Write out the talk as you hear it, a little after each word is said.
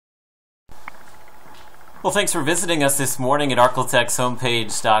Well, thanks for visiting us this morning at arklatex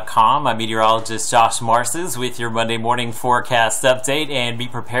I'm meteorologist Josh Marces with your Monday morning forecast update, and be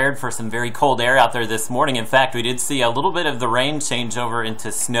prepared for some very cold air out there this morning. In fact, we did see a little bit of the rain change over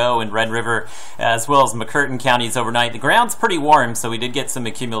into snow in Red River as well as McCurtain counties overnight. The ground's pretty warm, so we did get some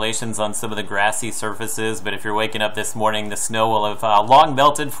accumulations on some of the grassy surfaces, but if you're waking up this morning, the snow will have long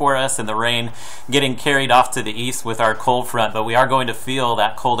melted for us and the rain getting carried off to the east with our cold front, but we are going to feel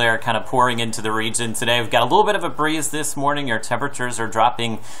that cold air kind of pouring into the region today. We've got a little bit of a breeze this morning. Our temperatures are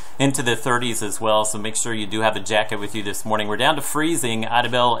dropping into the 30s as well, so make sure you do have a jacket with you this morning. We're down to freezing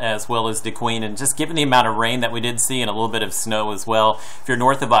Idabel as well as DeQueen, and just given the amount of rain that we did see and a little bit of snow as well, if you're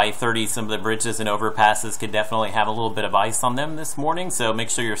north of I-30, some of the bridges and overpasses could definitely have a little bit of ice on them this morning, so make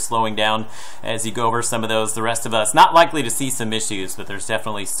sure you're slowing down as you go over some of those. The rest of us not likely to see some issues, but there's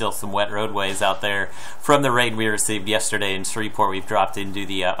definitely still some wet roadways out there from the rain we received yesterday in Shreveport. We've dropped into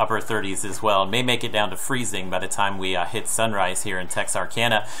the upper 30s as well, and may make it down to freezing by the time we hit sunrise here in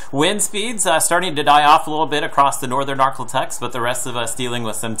Texarkana. Wind speeds starting to die off a little bit across the northern Arklatex, but the rest of us dealing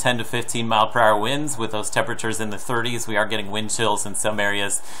with some 10 to 15 mile per hour winds with those temperatures in the 30s. We are getting wind chills in some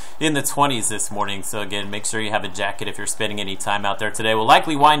areas in the 20s this morning, so again, make sure you have a jacket if you're spending any time out there today. We'll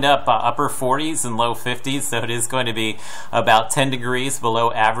likely wind up upper 40s and low 50s, so it is going to be about 10 degrees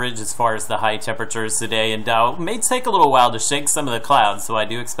below average as far as the high temperatures today, and it may take a little while to shake some of the clouds, so I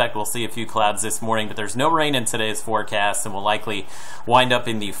do expect we'll see a few clouds this morning, but there's no rain in today's forecast, and we'll likely wind up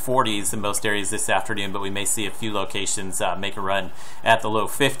in the 40s in most areas this afternoon, but we may see a few locations make a run at the low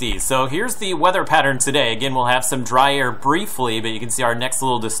 50s. So here's the weather pattern today. Again, we'll have some dry air briefly, but you can see our next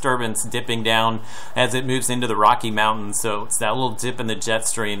little disturbance dipping down as it moves into the Rocky Mountains, so it's that little dip in the jet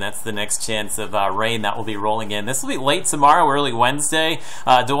stream. That's the next chance of rain that will be rolling in. This will be late tomorrow, early Wednesday.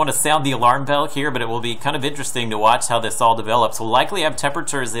 Don't want to sound the alarm bell here, but it will be kind of interesting to watch how this all develops. We'll likely have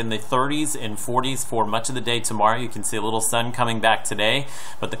temperatures in the 30s and 40s for much of the day tomorrow. You can see a little sun coming back today,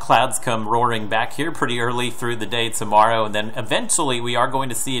 but the clouds come roaring back here pretty early through the day tomorrow, and then eventually we are going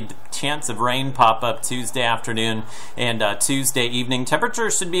to see a chance of rain pop up Tuesday afternoon and Tuesday evening.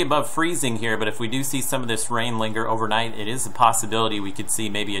 Temperatures should be above freezing here, but if we do see some of this rain linger overnight, it is a possibility we could see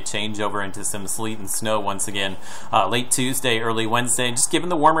maybe a changeover into some sleet and snow once again late Tuesday, early Wednesday. Just given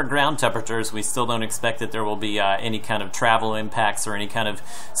the warmer ground temperatures, we still don't expect that there will be any kind of travel impacts or any kind of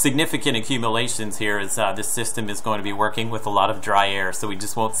significant accumulations here, as this system is going to be working with a lot of dry air, so we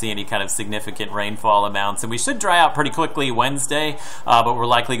just won't see any kind of significant rainfall amounts, and we should dry out pretty quickly Wednesday, but we're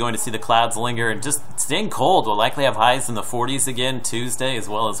likely going to see the clouds linger and just staying cold. We'll likely have highs in the 40s again Tuesday as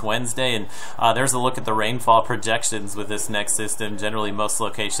well as Wednesday, and there's a look at the rainfall projections with this next system. Generally most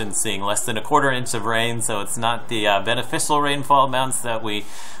locations seeing less than a quarter inch of rain, so it's not the beneficial rainfall amounts that we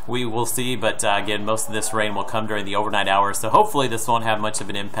will see, but again, most of this rain will come during the overnight hours, so hopefully this won't have much of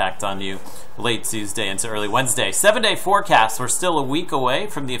an impact on you late Tuesday into early Wednesday. 7-day forecast. We're still a week away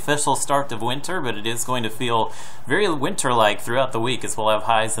from the official start of winter, but it is going to feel very winter-like throughout the week, as we'll have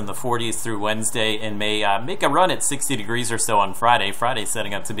highs in the 40s through Wednesday and may make a run at 60 degrees or so on Friday. Friday's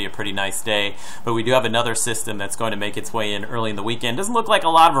setting up to be a pretty nice day, but we do have another system that's going to make its way in early in the weekend. Doesn't look like a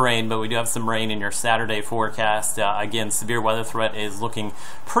lot of rain, but we do have some rain in your Saturday forecast. Again, severe weather threat is looking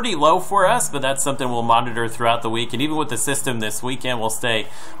pretty low for us, but that's something we'll monitor throughout the week, and even with the system this weekend, we'll stay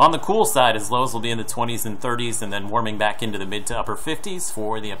on the cool side as lows will be in the 20s and 30s, and then warming back into the mid to upper 50s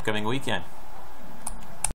for the upcoming weekend.